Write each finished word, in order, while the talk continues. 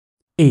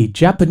A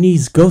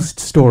Japanese ghost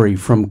story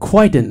from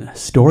Kwaidan,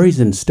 Stories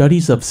and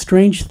Studies of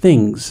Strange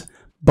Things,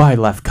 by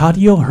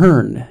Lafcadio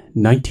Hearn,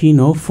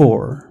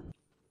 1904.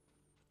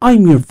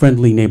 I'm your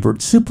friendly neighbor,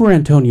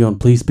 Superantonio, and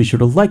please be sure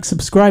to like,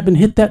 subscribe, and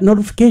hit that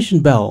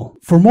notification bell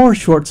for more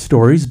short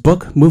stories,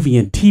 book, movie,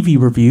 and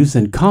TV reviews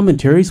and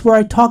commentaries where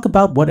I talk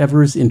about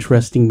whatever is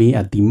interesting me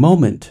at the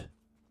moment.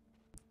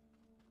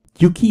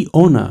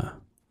 Yuki-onna,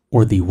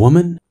 or the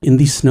Woman in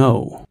the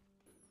Snow.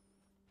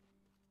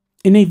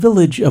 In a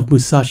village of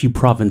Musashi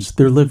Province,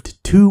 there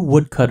lived two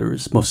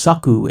woodcutters,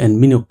 Mosaku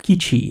and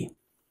Minokichi.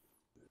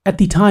 At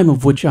the time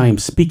of which I am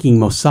speaking,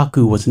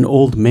 Mosaku was an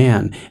old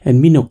man,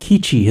 and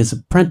Minokichi, his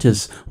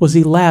apprentice, was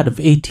a lad of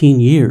 18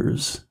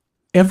 years.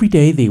 Every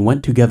day they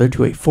went together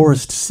to a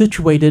forest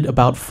situated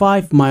about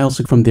 5 miles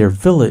from their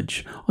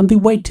village. On the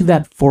way to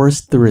that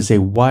forest there is a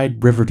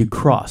wide river to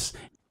cross.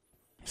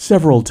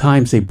 Several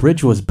times a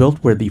bridge was built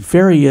where the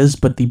ferry is,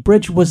 but the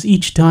bridge was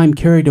each time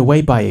carried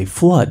away by a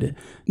flood.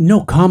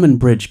 No common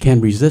bridge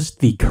can resist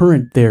the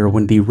current there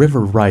when the river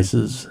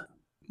rises.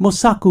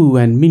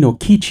 Mosaku and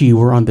Minokichi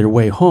were on their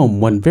way home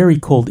one very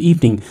cold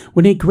evening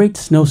when a great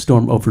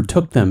snowstorm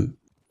overtook them.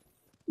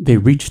 They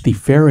reached the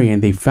ferry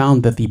and they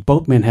found that the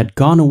boatman had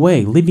gone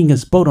away, leaving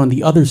his boat on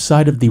the other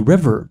side of the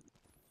river.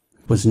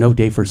 It was no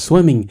day for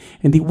swimming,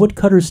 and the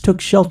woodcutters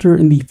took shelter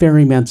in the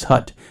ferryman's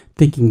hut,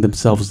 thinking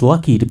themselves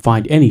lucky to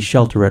find any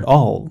shelter at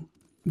all.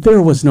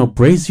 There was no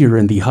brazier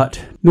in the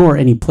hut, nor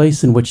any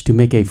place in which to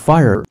make a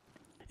fire.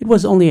 It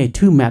was only a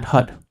 2-mat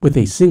hut with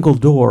a single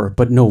door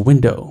but no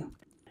window.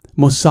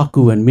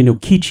 Mosaku and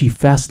Minokichi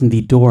fastened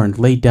the door and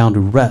lay down to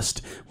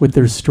rest, with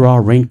their straw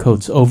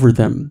raincoats over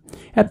them.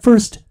 At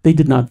first they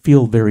did not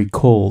feel very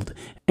cold,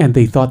 and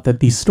they thought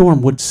that the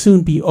storm would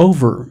soon be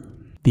over.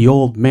 The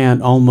old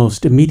man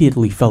almost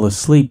immediately fell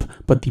asleep,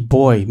 but the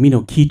boy,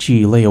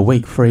 Minokichi, lay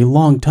awake for a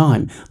long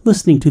time,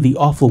 listening to the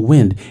awful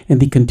wind and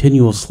the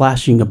continual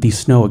slashing of the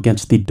snow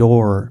against the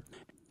door.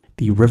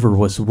 The river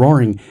was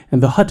roaring,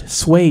 and the hut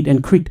swayed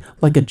and creaked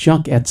like a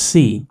junk at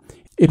sea.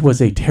 It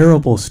was a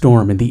terrible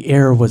storm, and the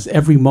air was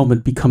every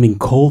moment becoming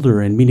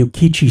colder, and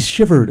Minokichi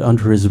shivered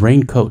under his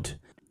raincoat.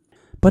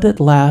 But at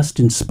last,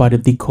 in spite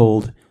of the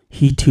cold,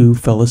 he too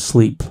fell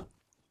asleep.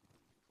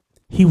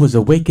 He was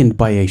awakened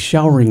by a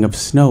showering of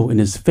snow in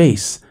his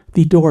face.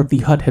 The door of the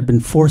hut had been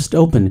forced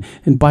open,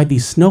 and by the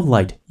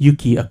snowlight,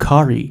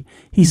 yuki-onna,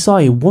 he saw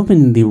a woman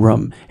in the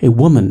room, a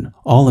woman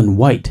all in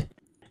white.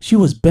 She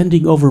was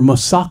bending over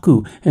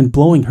Mosaku and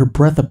blowing her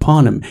breath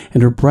upon him,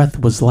 and her breath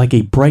was like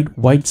a bright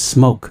white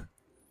smoke.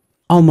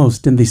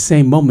 Almost in the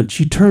same moment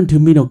she turned to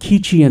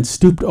Minokichi and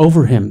stooped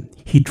over him.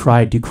 He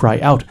tried to cry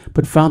out,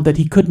 but found that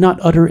he could not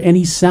utter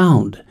any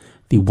sound.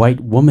 The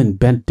white woman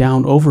bent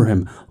down over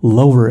him,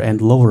 lower and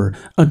lower,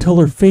 until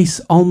her face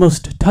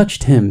almost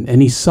touched him,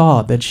 and he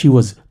saw that she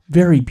was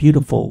very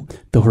beautiful,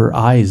 though her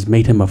eyes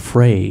made him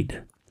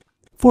afraid.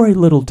 For a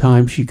little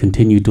time she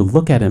continued to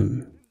look at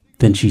him.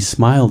 Then she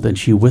smiled and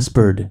she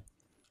whispered,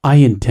 "I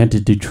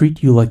intended to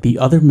treat you like the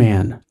other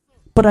man,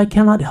 but I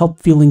cannot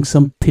help feeling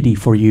some pity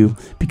for you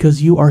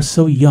because you are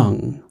so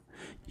young.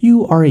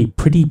 You are a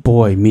pretty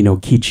boy,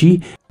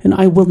 Minokichi, and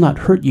I will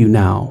not hurt you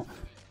now.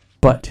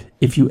 But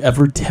if you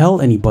ever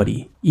tell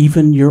anybody,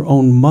 even your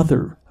own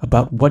mother,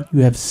 about what you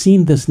have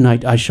seen this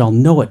night, I shall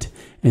know it,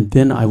 and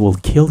then I will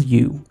kill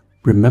you.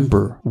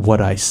 Remember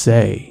what I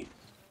say."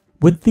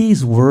 With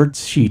these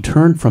words, she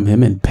turned from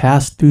him and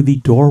passed through the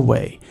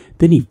doorway.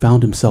 Then he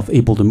found himself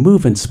able to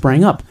move and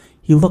sprang up.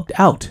 He looked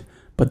out,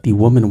 but the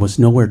woman was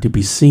nowhere to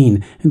be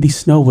seen, and the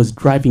snow was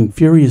driving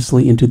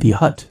furiously into the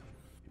hut.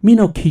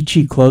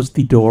 Minokichi closed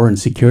the door and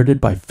secured it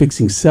by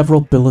fixing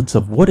several billets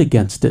of wood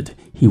against it.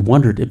 He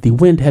wondered if the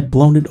wind had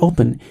blown it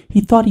open.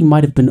 He thought he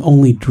might have been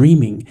only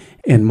dreaming,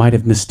 and might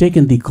have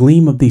mistaken the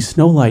gleam of the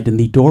snowlight in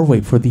the doorway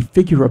for the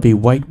figure of a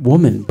white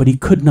woman, but he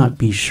could not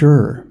be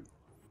sure.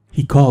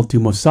 He called to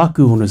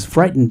Mosaku and was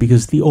frightened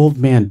because the old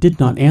man did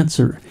not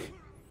answer.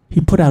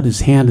 He put out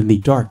his hand in the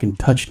dark and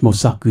touched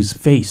Mosaku's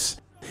face,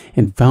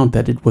 and found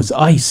that it was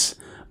ice.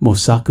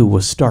 Mosaku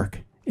was stark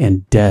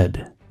and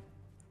dead.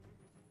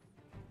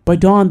 By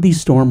dawn the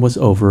storm was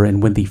over,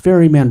 and when the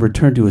ferryman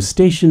returned to his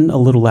station a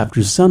little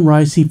after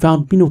sunrise, he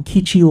found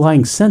Minokichi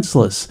lying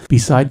senseless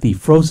beside the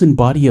frozen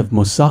body of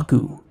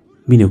Mosaku.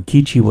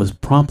 Minokichi was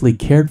promptly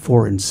cared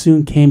for and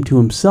soon came to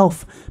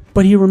himself,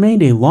 but he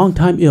remained a long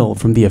time ill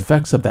from the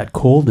effects of that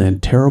cold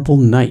and terrible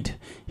night.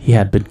 He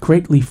had been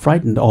greatly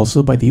frightened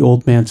also by the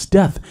old man's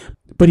death,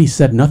 but he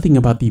said nothing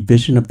about the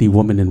vision of the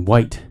woman in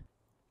white.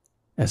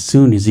 As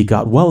soon as he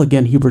got well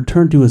again, he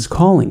returned to his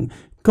calling,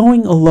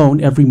 going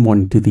alone every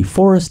morning to the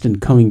forest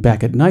and coming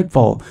back at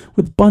nightfall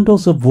with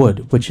bundles of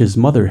wood which his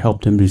mother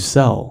helped him to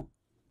sell.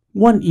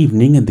 One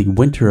evening in the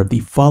winter of the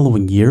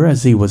following year,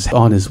 as he was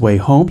on his way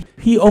home,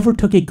 he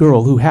overtook a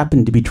girl who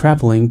happened to be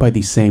traveling by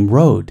the same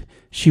road.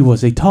 She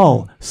was a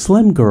tall,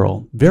 slim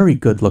girl, very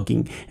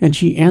good-looking, and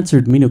she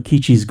answered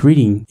Minokichi's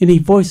greeting in a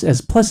voice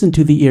as pleasant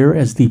to the ear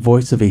as the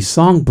voice of a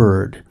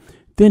songbird.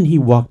 Then he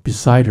walked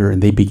beside her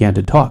and they began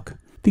to talk.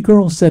 The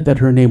girl said that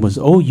her name was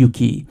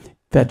Oyuki,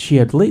 that she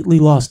had lately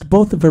lost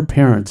both of her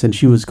parents and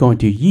she was going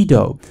to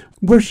Yido,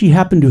 where she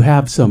happened to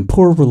have some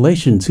poor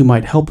relations who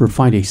might help her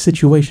find a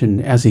situation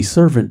as a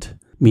servant.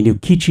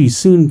 Minokichi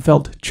soon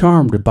felt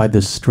charmed by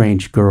this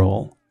strange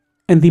girl,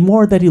 and the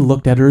more that he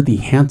looked at her, the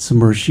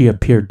handsomer she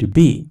appeared to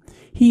be.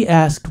 He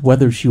asked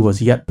whether she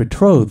was yet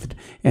betrothed,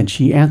 and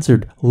she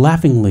answered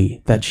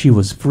laughingly that she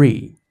was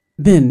free.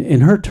 Then,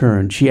 in her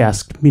turn, she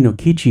asked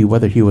Minokichi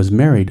whether he was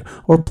married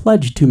or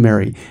pledged to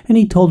marry, and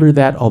he told her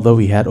that although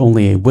he had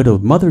only a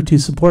widowed mother to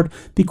support,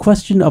 the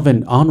question of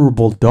an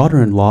honorable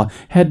daughter-in-law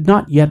had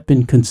not yet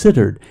been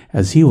considered,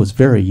 as he was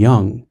very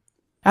young.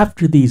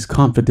 After these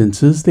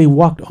confidences, they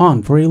walked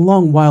on for a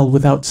long while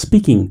without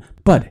speaking,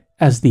 but,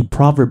 as the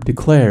proverb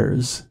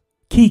declares,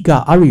 Ki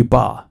ga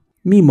ariba,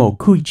 mimo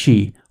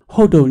kuichi,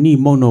 hodo ni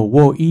mono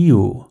wo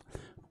iu.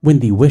 When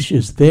the wish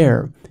is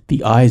there,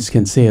 the eyes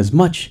can say as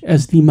much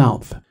as the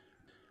mouth.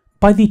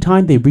 By the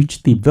time they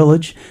reached the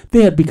village,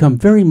 they had become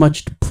very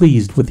much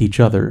pleased with each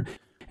other,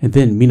 and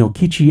then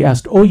Minokichi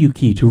asked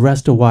Oyuki to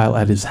rest a while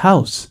at his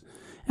house.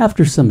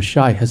 After some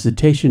shy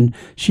hesitation,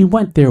 she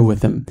went there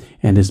with him,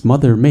 and his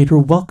mother made her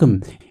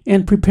welcome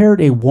and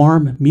prepared a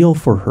warm meal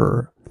for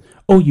her.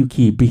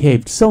 Oyuki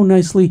behaved so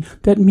nicely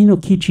that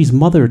Minokichi's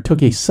mother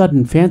took a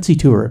sudden fancy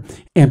to her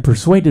and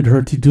persuaded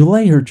her to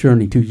delay her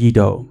journey to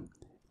Yido.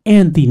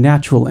 And the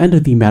natural end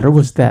of the matter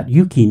was that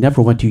Yuki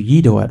never went to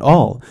Yido at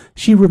all.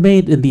 She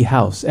remained in the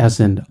house as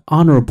an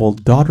honorable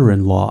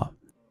daughter-in-law.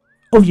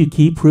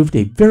 Oyuki proved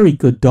a very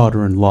good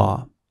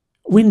daughter-in-law.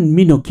 When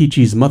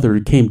Minokichi's mother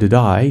came to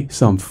die,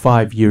 some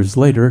 5 years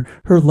later,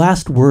 her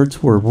last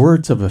words were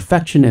words of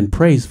affection and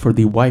praise for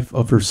the wife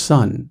of her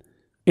son.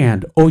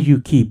 And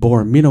Oyuki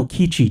bore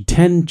Minokichi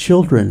 10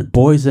 children,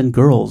 boys and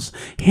girls,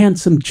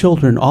 handsome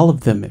children all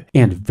of them,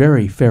 and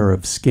very fair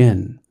of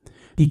skin.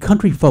 The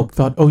country folk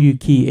thought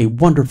Oyuki a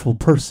wonderful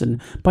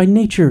person, by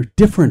nature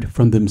different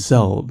from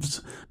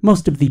themselves.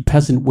 Most of the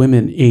peasant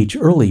women age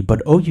early,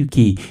 but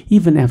Oyuki,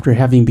 even after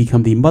having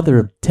become the mother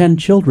of 10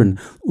 children,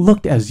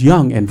 looked as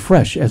young and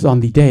fresh as on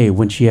the day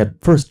when she had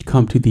first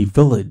come to the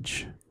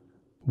village.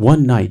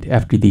 One night,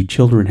 after the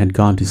children had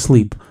gone to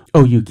sleep,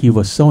 Oyuki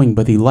was sewing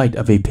by the light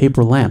of a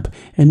paper lamp,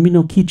 and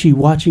Minokichi,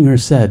 watching her,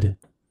 said,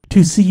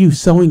 "To see you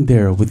sewing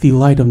there with the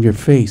light on your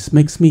face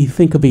makes me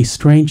think of a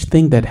strange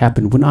thing that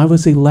happened when I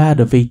was a lad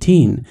of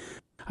 18.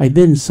 I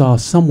then saw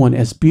someone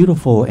as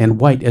beautiful and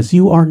white as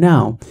you are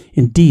now.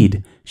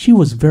 Indeed, she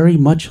was very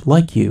much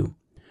like you."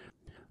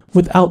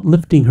 Without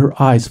lifting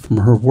her eyes from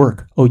her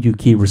work,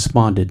 Oyuki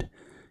responded,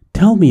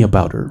 "Tell me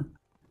about her.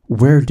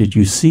 Where did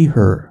you see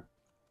her?"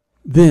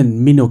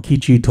 Then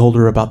Minokichi told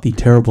her about the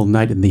terrible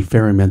night in the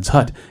ferryman's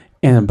hut,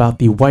 and about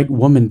the white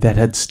woman that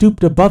had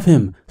stooped above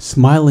him,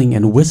 smiling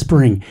and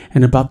whispering,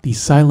 and about the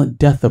silent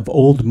death of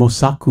old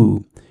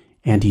Mosaku.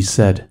 And he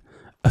said,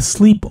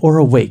 "Asleep or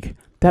awake,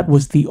 that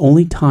was the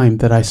only time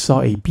that I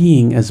saw a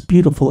being as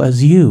beautiful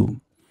as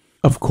you.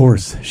 Of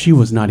course, she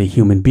was not a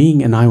human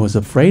being, and I was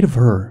afraid of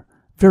her,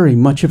 very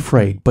much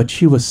afraid, but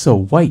she was so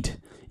white.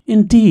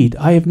 Indeed,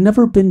 I have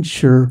never been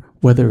sure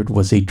whether it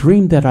was a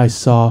dream that I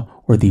saw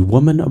or the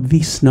woman of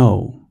the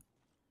snow."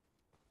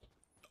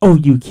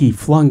 Oyuki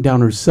flung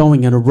down her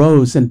sewing and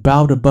arose and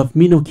bowed above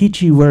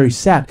Minokichi where he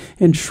sat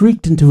and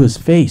shrieked into his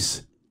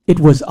face,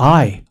 "It was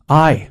I,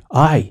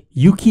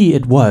 Yuki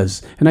it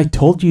was, and I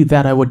told you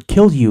that I would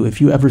kill you if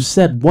you ever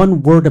said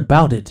one word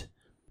about it.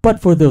 But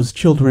for those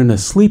children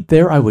asleep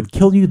there, I would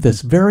kill you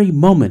this very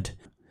moment.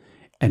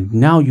 And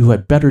now you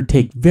had better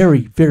take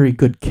very, very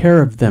good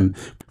care of them,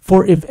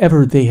 for if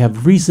ever they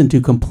have reason to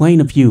complain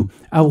of you,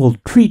 I will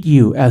treat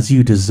you as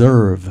you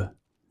deserve."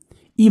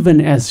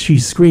 Even as she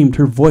screamed,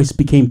 her voice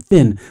became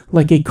thin,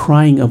 like a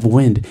crying of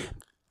wind.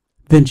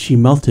 Then she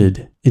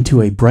melted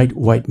into a bright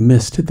white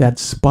mist that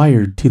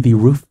spired to the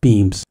roof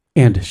beams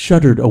and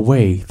shuddered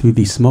away through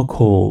the smoke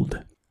hold.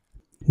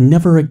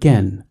 Never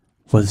again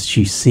was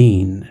she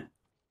seen.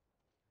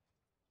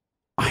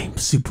 I'm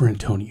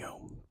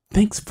Superantonio.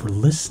 Thanks for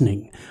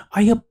listening.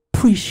 I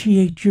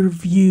appreciate your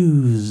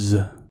views.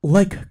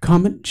 Like,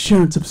 comment,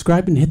 share, and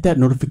subscribe, and hit that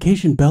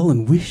notification bell,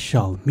 and we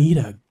shall meet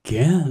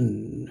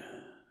again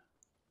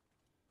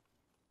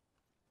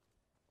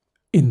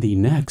in the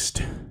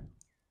next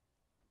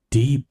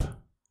deep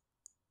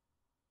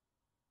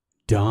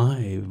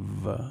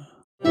dive.